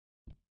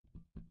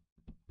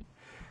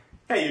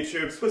Hey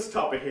YouTube, Swiss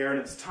Topper here, and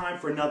it's time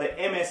for another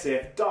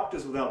MSF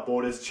Doctors Without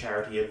Borders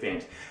charity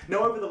event.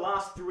 Now over the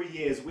last 3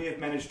 years we have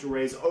managed to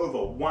raise over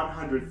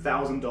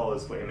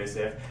 $100,000 for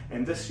MSF,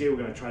 and this year we're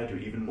going to try to do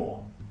even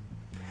more.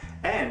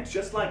 And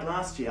just like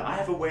last year, I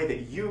have a way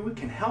that you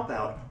can help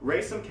out,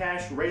 raise some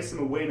cash, raise some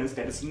awareness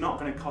that it's not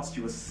going to cost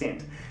you a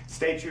cent.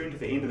 Stay tuned to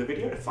the end of the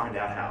video to find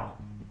out how.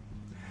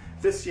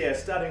 This year,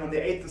 starting on the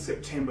 8th of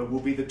September, will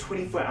be the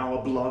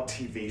 24-hour blog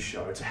TV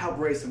show to help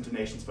raise some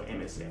donations for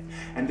MSF.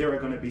 And there are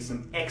going to be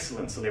some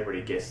excellent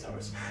celebrity guest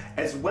hosts,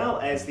 as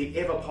well as the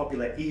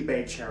ever-popular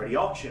eBay charity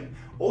auction,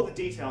 all the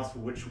details for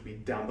which will be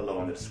down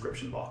below in the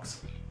description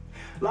box.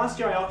 Last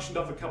year I auctioned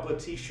off a couple of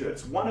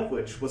t-shirts, one of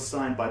which was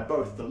signed by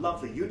both the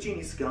lovely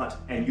Eugenie Scott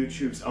and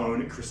YouTube's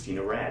own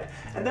Christina Rad,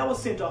 and that was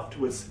sent off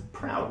to its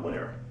proud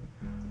winner.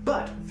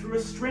 But through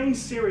a strange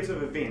series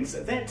of events,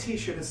 that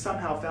t-shirt has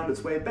somehow found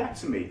its way back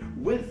to me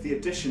with the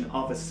addition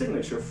of a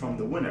signature from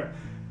the winner,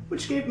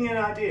 which gave me an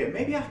idea.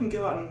 Maybe I can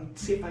go out and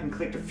see if I can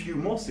collect a few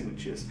more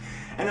signatures,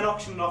 and then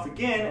auction it off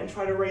again and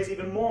try to raise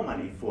even more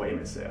money for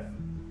MSF.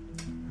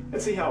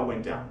 Let's see how it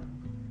went down.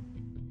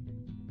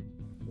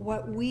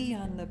 What we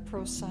on the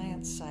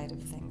pro-science side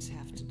of things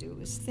have to do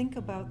is think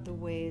about the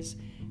ways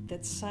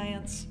that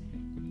science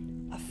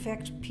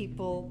affect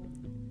people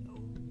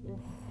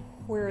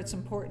where it's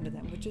important to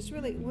them, which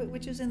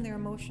is in their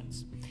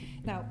emotions.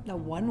 Now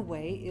one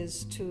way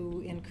is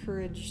to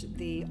encourage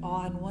the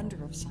awe and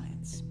wonder of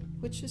science,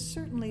 which is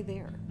certainly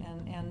there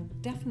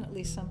and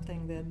definitely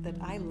something that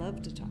I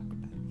love to talk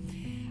about.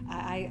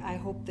 I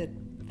hope that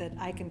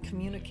I can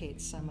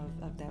communicate some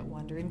of that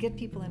wonder and get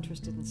people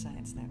interested in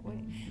science that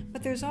way.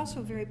 But there's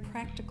also very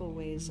practical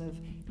ways of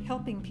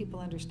helping people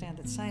understand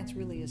that science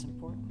really is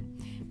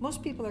important.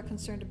 Most people are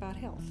concerned about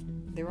health,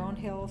 their own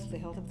health, the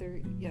health of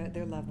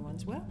their loved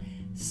ones. Well,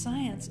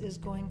 science is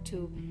going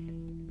to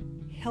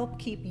help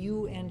keep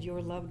you and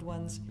your loved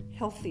ones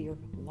healthier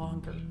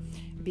longer,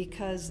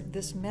 because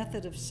this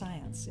method of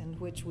science in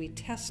which we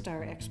test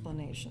our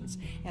explanations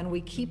and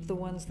we keep the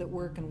ones that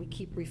work and we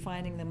keep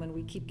refining them and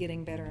we keep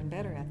getting better and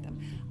better at them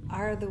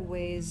are the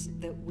ways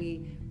that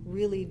we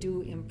really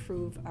do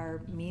improve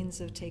our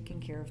means of taking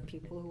care of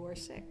people who are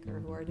sick or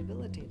who are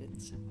debilitated in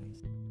some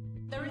ways.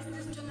 There is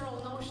this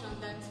general notion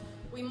that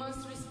we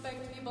must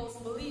respect people's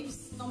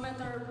beliefs no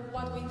matter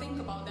what we think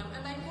about them,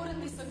 and I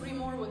couldn't disagree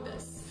more with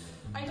this.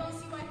 I don't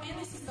see why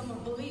any system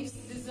of beliefs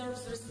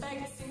deserves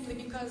respect simply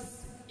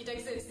because it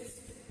exists.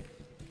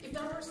 If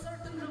there are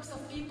certain groups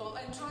of people,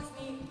 and trust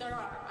me, there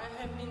are,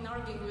 I have been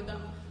arguing with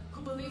them,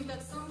 who believe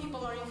that some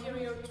people are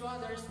inferior to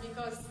others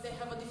because they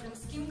have a different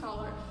skin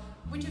color,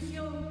 would you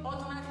feel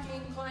automatically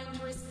inclined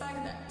to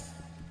respect that?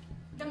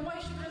 Then why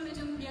should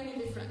religion be any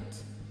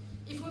different?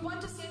 If we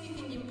want to see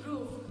anything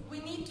improve, we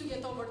need to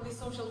get over these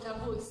social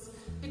taboos,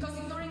 because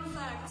ignoring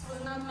facts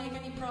will not make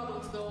any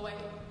problems go away.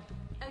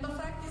 And the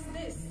fact is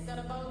this, that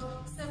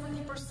about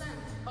 70%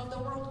 of the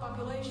world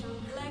population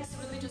lacks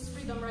religious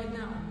freedom right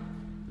now.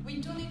 We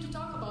do need to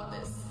talk about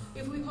this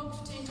if we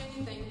hope to change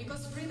anything,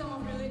 because freedom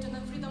of religion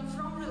and freedom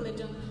from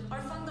religion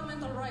are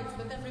fundamental rights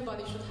that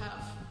everybody should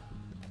have.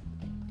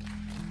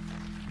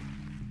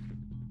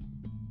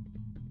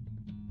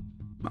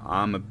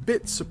 I'm a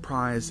bit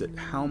surprised at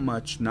how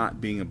much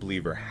not being a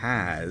believer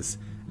has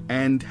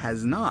and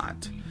has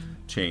not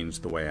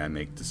changed the way I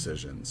make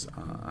decisions.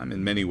 I'm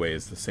in many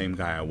ways the same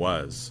guy I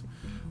was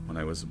when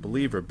I was a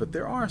believer, but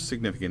there are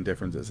significant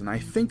differences, and I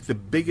think the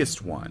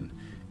biggest one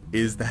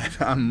is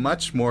that I'm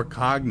much more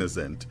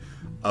cognizant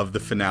of the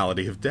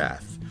finality of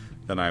death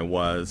than I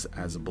was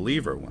as a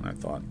believer when I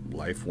thought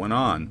life went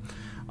on.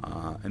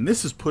 And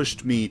this has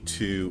pushed me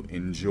to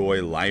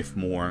enjoy life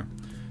more,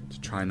 to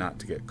try not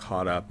to get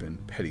caught up in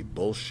petty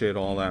bullshit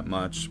all that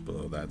much,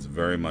 though that's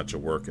very much a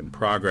work in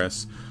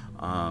progress.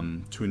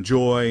 To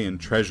enjoy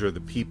and treasure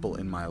the people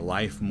in my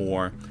life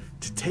more,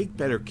 to take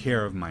better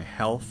care of my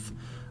health,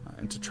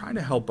 and to try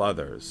to help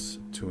others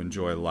to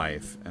enjoy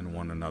life and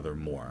one another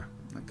more.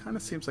 That kind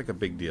of seems like a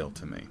big deal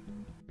to me.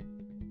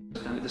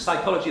 The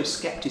psychology of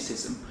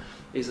skepticism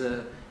is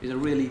a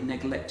really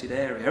neglected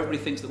area. Everybody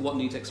thinks that what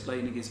needs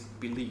explaining is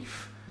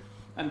belief.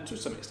 And to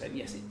some extent,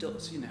 yes, it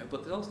does,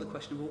 but there's also the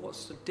question of, well, what's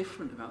so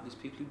different about these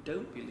people who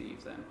don't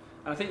believe then?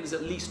 And I think there's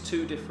at least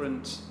two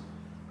different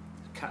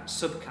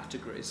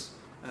subcategories,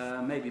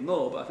 maybe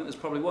more, but I think there's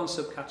probably one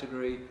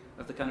subcategory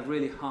of the kind of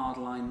really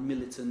hardline,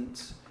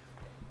 militant,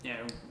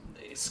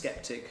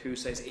 skeptic who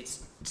says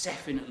it's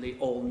definitely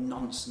all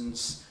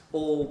nonsense.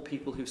 All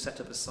people who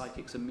set up as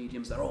psychics and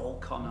mediums, they're all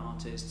con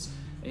artists.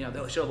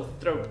 They'll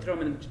throw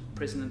them in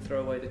prison and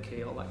throw away the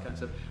key, all that kind of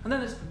stuff. And then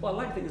there's, well, I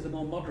like to think there's the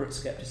more moderate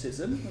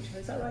skepticism, which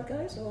is that right,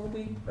 guys? Or are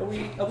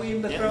we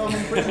in the throw them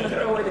in prison and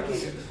throw away the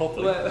key?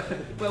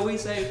 Where we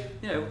say,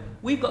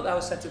 we've got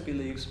our set of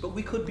beliefs, but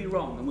we could be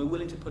wrong, and we're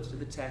willing to put it to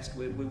the test.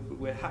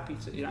 We're happy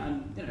to,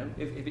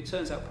 if it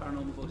turns out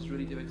paranormal forces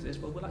really do exist,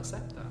 well, we'll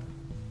accept that.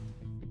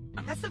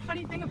 That's the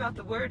funny thing about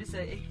the word, is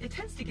that it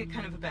tends to get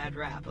kind of a bad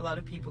rap. A lot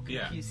of people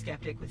confuse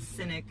skeptic with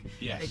cynic.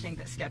 Yes. They think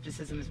that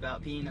skepticism is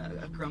about being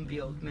a grumpy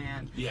old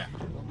man. Yeah.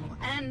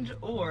 And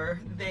or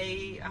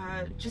they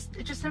it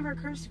just never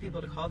occurs to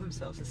people to call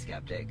themselves a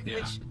skeptic,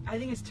 which I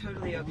think is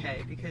totally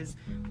okay, because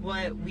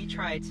what we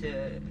try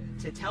to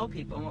tell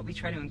people and what we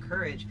try to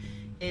encourage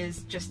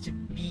is just to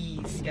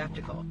be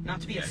skeptical.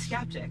 Not to be a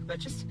skeptic, but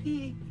just to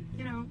be,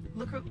 you know,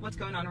 look at what's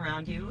going on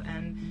around you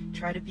and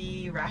try to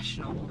be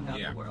rational about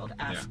the world.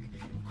 Ask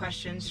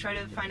questions, try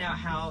to find out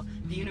how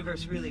the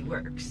universe really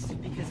works,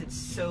 because it's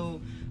so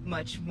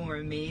much more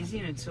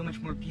amazing and so much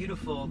more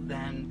beautiful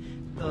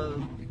than the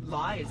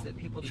lies that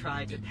people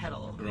try to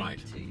peddle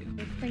to you.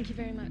 Thank you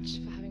very much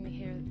for having me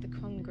here at the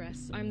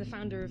Congress. I'm the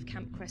founder of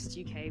Camp Quest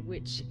UK,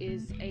 which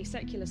is a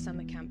secular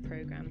summer camp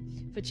programme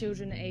for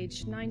children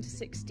aged 9 to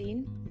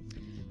 16,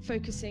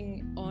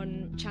 focusing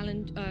on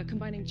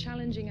combining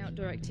challenging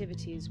outdoor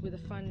activities with a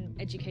fun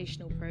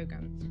educational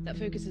programme that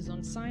focuses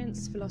on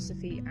science,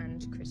 philosophy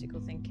and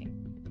critical thinking.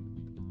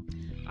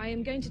 I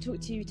am going to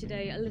talk to you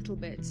today a little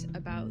bit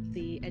about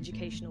the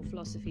educational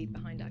philosophy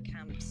behind our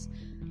camps,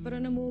 but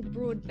on a more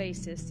broad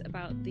basis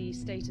about the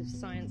state of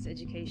science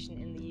education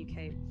in the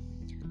UK.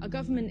 Our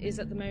government is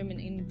at the moment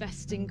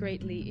investing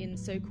greatly in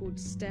so-called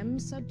STEM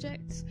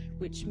subjects,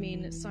 which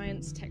mean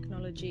science,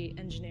 technology,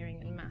 engineering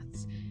and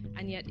maths.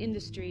 And yet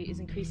industry is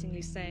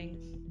increasingly saying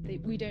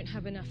that we don't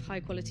have enough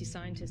high-quality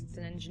scientists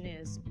and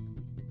engineers.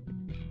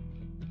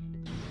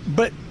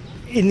 But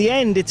in the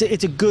end, it's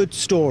a good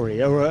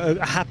story, or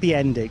a happy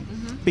ending,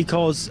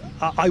 because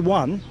I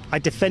won. I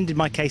defended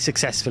my case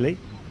successfully.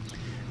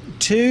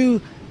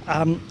 Two,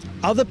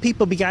 other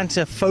people began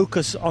to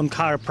focus on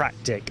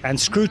chiropractic and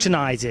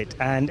scrutinize it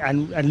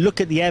and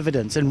look at the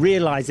evidence and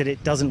realize that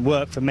it doesn't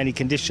work for many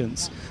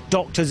conditions,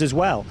 doctors as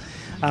well.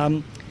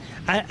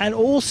 And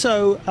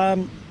also,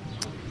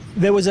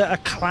 there was a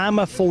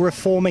clamour for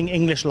reforming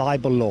English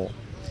libel law.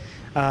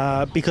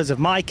 Because of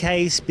my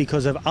case,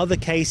 because of other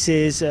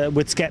cases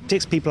with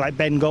skeptics, people like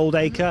Ben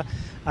Goldacre,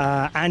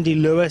 Andy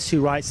Lewis, who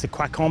writes the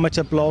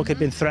Quackometer blog, had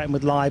been threatened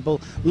with libel.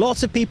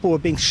 Lots of people were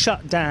being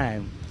shut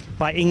down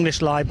by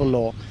English libel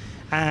law.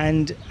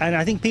 And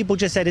I think people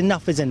just said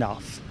enough is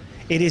enough.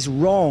 It is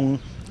wrong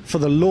for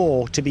the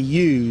law to be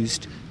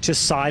used to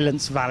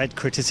silence valid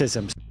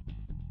criticisms.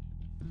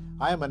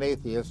 I am an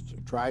atheist,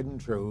 tried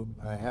and true.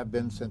 I have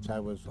been since I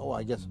was,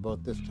 I guess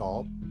about this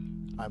tall.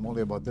 I'm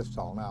only about this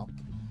tall now.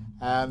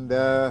 And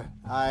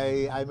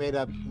I made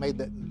up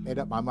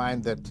my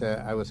mind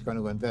that I was going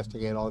to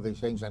investigate all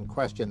these things and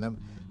question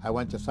them. I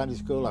went to Sunday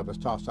school. I was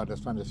tossed out of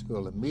Sunday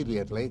school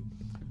immediately,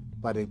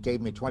 but it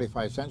gave me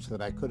 25 cents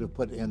that I could have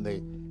put in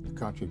the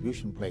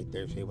contribution plate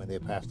there, see, when they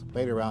passed the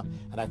plate around.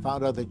 And I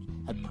found out that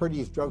at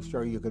Purdy's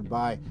drugstore you could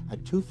buy a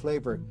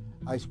 2-flavor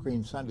ice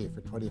cream sundae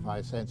for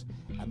 25 cents.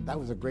 And that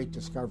was a great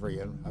discovery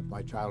of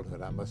my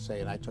childhood, I must say,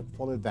 and I took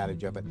full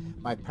advantage of it.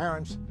 My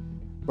parents,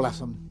 bless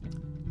them,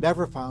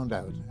 never found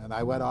out, and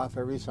I went off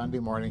every Sunday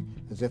morning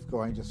as if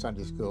going to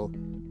Sunday school,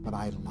 but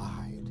I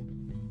lied.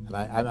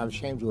 And I'm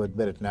ashamed to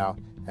admit it now,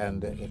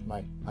 and if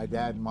my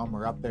dad and mom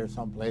were up there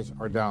someplace,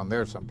 or down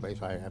there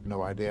someplace, I have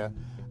no idea,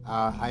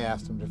 I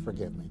asked them to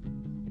forgive me.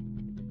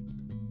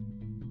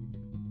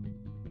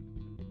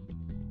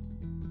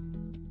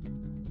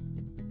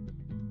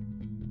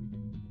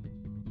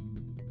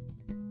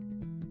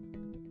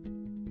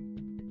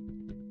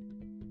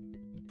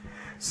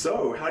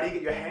 So, how do you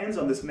get your hands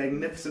on this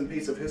magnificent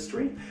piece of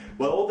history?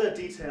 Well, all the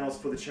details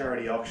for the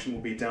charity auction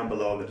will be down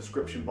below in the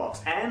description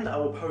box, and I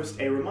will post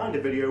a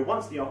reminder video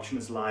once the auction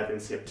is live in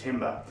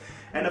September.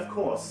 And of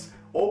course,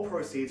 all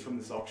proceeds from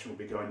this auction will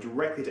be going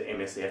directly to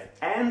MSF,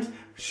 and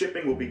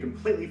shipping will be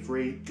completely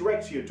free,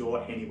 direct to your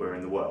door anywhere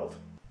in the world.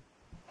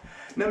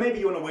 Now maybe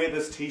you want to wear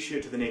this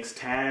t-shirt to the next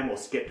TAM or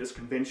Skeptics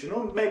convention,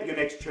 or maybe your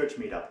next church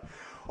meetup.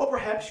 Or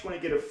perhaps you want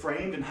to get it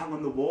framed and hung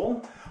on the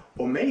wall,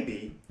 or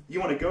maybe you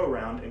want to go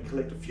around and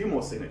collect a few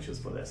more signatures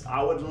for this.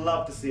 I would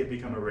love to see it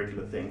become a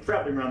regular thing,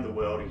 traveling around the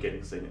world and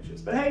getting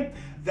signatures. But hey,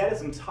 that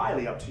is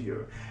entirely up to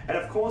you. And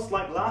of course,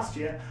 like last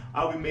year,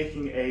 I'll be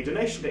making a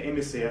donation to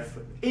MSF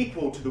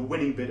equal to the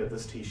winning bid of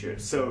this t-shirt.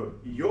 So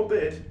your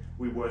bid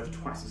will be worth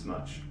twice as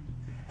much.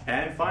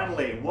 And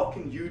finally, what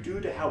can you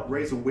do to help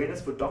raise awareness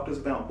for Doctors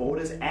Without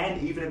Borders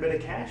and even a bit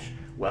of cash?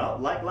 Well,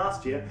 like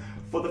last year,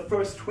 for the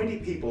first 20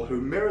 people who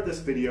mirror this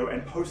video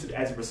and post it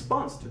as a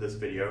response to this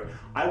video,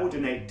 I will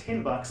donate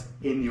 $10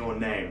 in your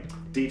name.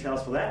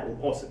 Details for that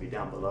will also be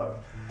down below.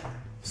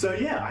 So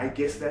yeah, I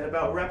guess that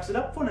about wraps it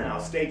up for now.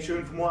 Stay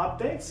tuned for more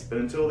updates, but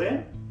until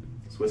then,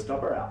 Swiss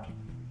Topper out.